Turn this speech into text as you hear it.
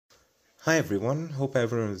Hi everyone, hope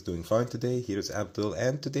everyone is doing fine today. Here is Abdul,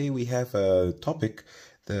 and today we have a topic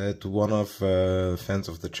that one of fans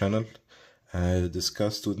of the channel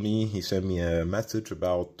discussed with me. He sent me a message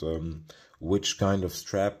about which kind of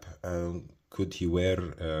strap could he wear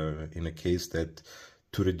in a case that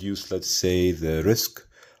to reduce, let's say, the risk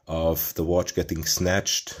of the watch getting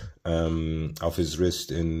snatched off his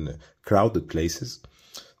wrist in crowded places.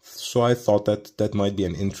 So I thought that that might be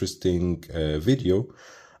an interesting video.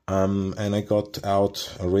 And I got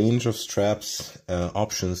out a range of straps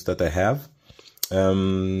options that I have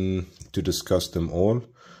to discuss them all.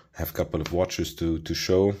 I have a couple of watches to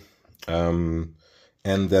show. And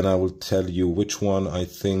then I will tell you which one I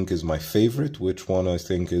think is my favorite, which one I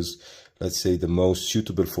think is, let's say, the most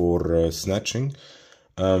suitable for snatching,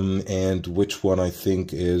 and which one I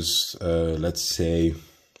think is, let's say,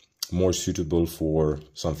 more suitable for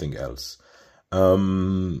something else.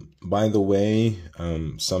 By the way,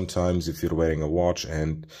 sometimes if you're wearing a watch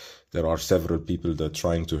and there are several people that are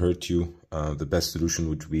trying to hurt you, the best solution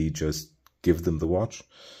would be just give them the watch.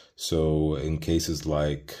 So in cases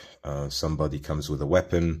like somebody comes with a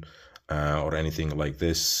weapon or anything like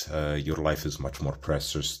this, your life is much more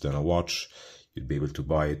precious than a watch. You'd be able to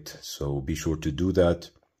buy it, so be sure to do that.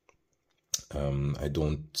 I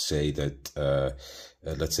don't say that,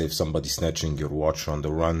 let's say if somebody's snatching your watch on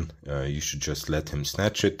the run, you should just let him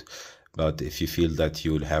snatch it. But if you feel that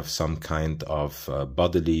you'll have some kind of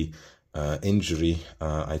bodily injury,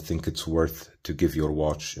 I think it's worth to give your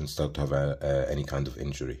watch instead of any kind of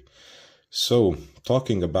injury. So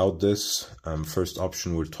talking about this, first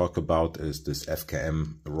option we'll talk about is this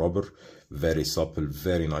FKM rubber. Very supple,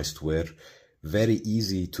 very nice to wear. Very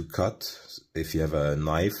easy to cut if you have a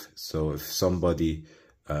knife. So if somebody,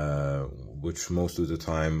 which most of the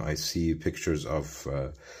time I see pictures of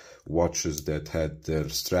watches that had their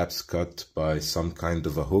straps cut by some kind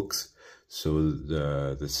of a hooks. So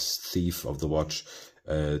the thief of the watch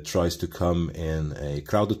tries to come in a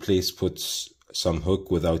crowded place, puts some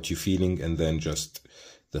hook without you feeling, and then just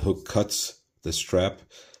the hook cuts the strap.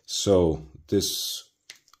 So this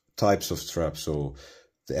types of strap, so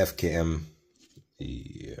the FKM,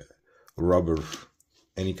 the rubber,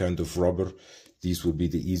 any kind of rubber, these will be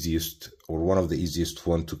the easiest or one of the easiest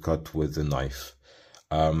one to cut with a knife.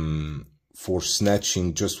 For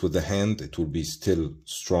snatching just with the hand, it will be still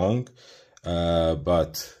strong,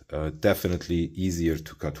 but definitely easier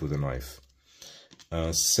to cut with a knife.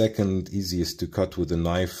 Second easiest to cut with a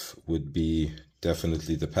knife would be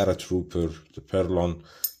definitely the Paratrooper, the Perlon.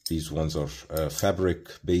 These ones are fabric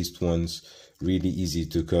based ones, really easy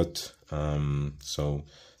to cut. So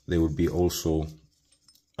they would be also,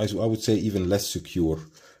 I would say, even less secure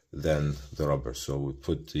than the rubber. So we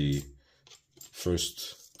put the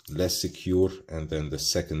first less secure and then the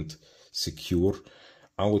second secure.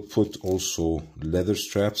 I would put also leather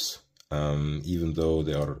straps, even though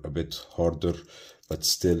they are a bit harder, but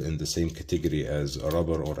still in the same category as a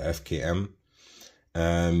rubber or FKM.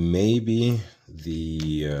 Maybe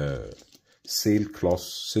the sailcloth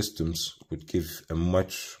systems would give a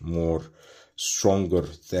much more stronger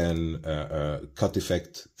than cut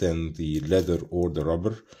effect than the leather or the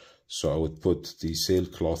rubber. So I would put the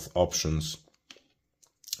sailcloth options,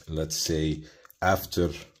 let's say, after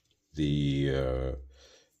the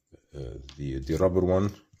rubber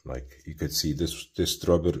one. Like you could see, this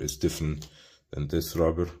rubber is different than this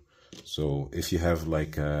rubber. So if you have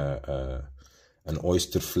like an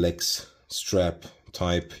oyster flex strap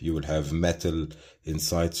type, you will have metal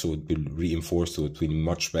inside, so it will reinforce, so it will be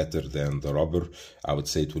much better than the rubber. I would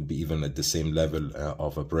say it would be even at the same level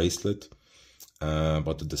of a bracelet,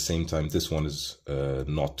 but at the same time this one is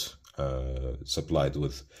not supplied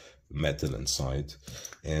with metal inside.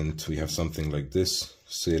 And we have something like this,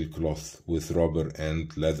 sailcloth with rubber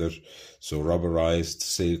and leather. So rubberized,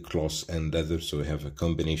 sailcloth and leather, so we have a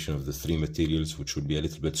combination of the three materials, which would be a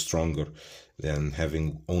little bit stronger than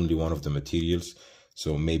having only one of the materials.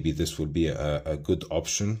 So maybe this would be a good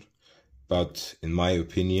option, but in my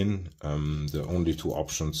opinion, the only two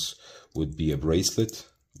options would be a bracelet.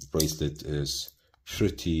 Bracelet is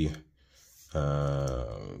pretty,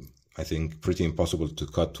 I think, pretty impossible to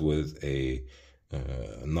cut with a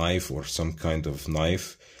knife or some kind of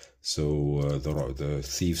knife. So the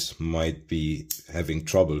thieves might be having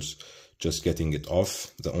troubles just getting it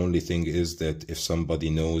off. The only thing is that if somebody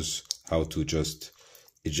knows how to just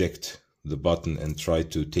eject the button and try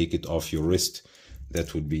to take it off your wrist,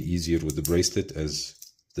 that would be easier with the bracelet, as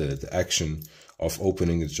the action of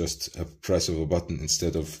opening is just a press of a button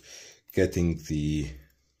instead of getting the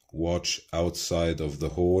watch outside of the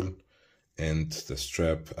hole and the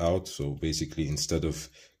strap out. So basically, instead of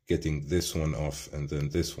getting this one off and then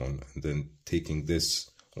this one, and then taking this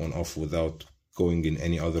one off without going in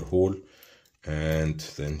any other hole, and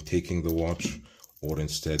then taking the watch, or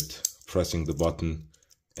instead pressing the button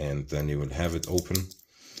and then you will have it open.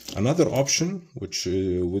 Another option, which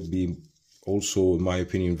would be also in my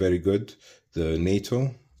opinion very good, the NATO,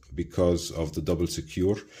 because of the double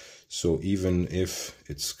secure. So even if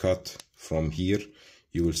it's cut from here,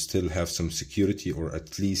 you will still have some security, or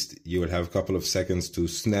at least you will have a couple of seconds to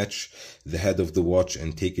snatch the head of the watch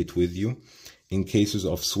and take it with you. In cases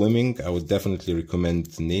of swimming, I would definitely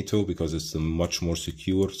recommend NATO because it's a much more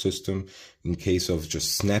secure system. In case of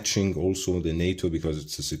just snatching, also the NATO because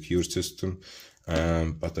it's a secure system.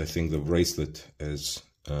 But I think the bracelet is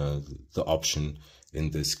the option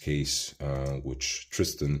in this case, which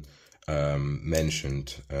Tristan mentioned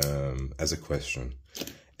as a question.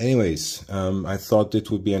 Anyways, I thought it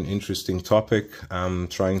would be an interesting topic. I'm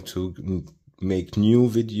trying to make new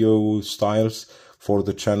video styles for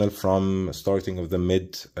the channel from starting of the mid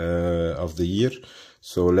of the year.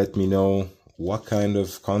 So let me know what kind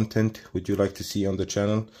of content would you like to see on the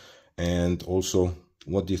channel, and also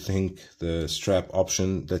what do you think the strap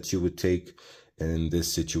option that you would take in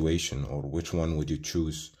this situation, or which one would you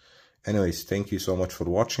choose? Anyways, thank you so much for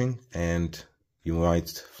watching, and you might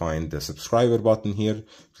find the subscriber button here.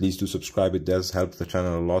 Please do subscribe, it does help the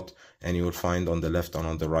channel a lot, and you will find on the left and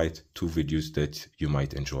on the right 2 videos that you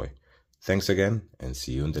might enjoy. Thanks again, and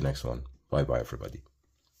see you in the next one. Bye bye everybody.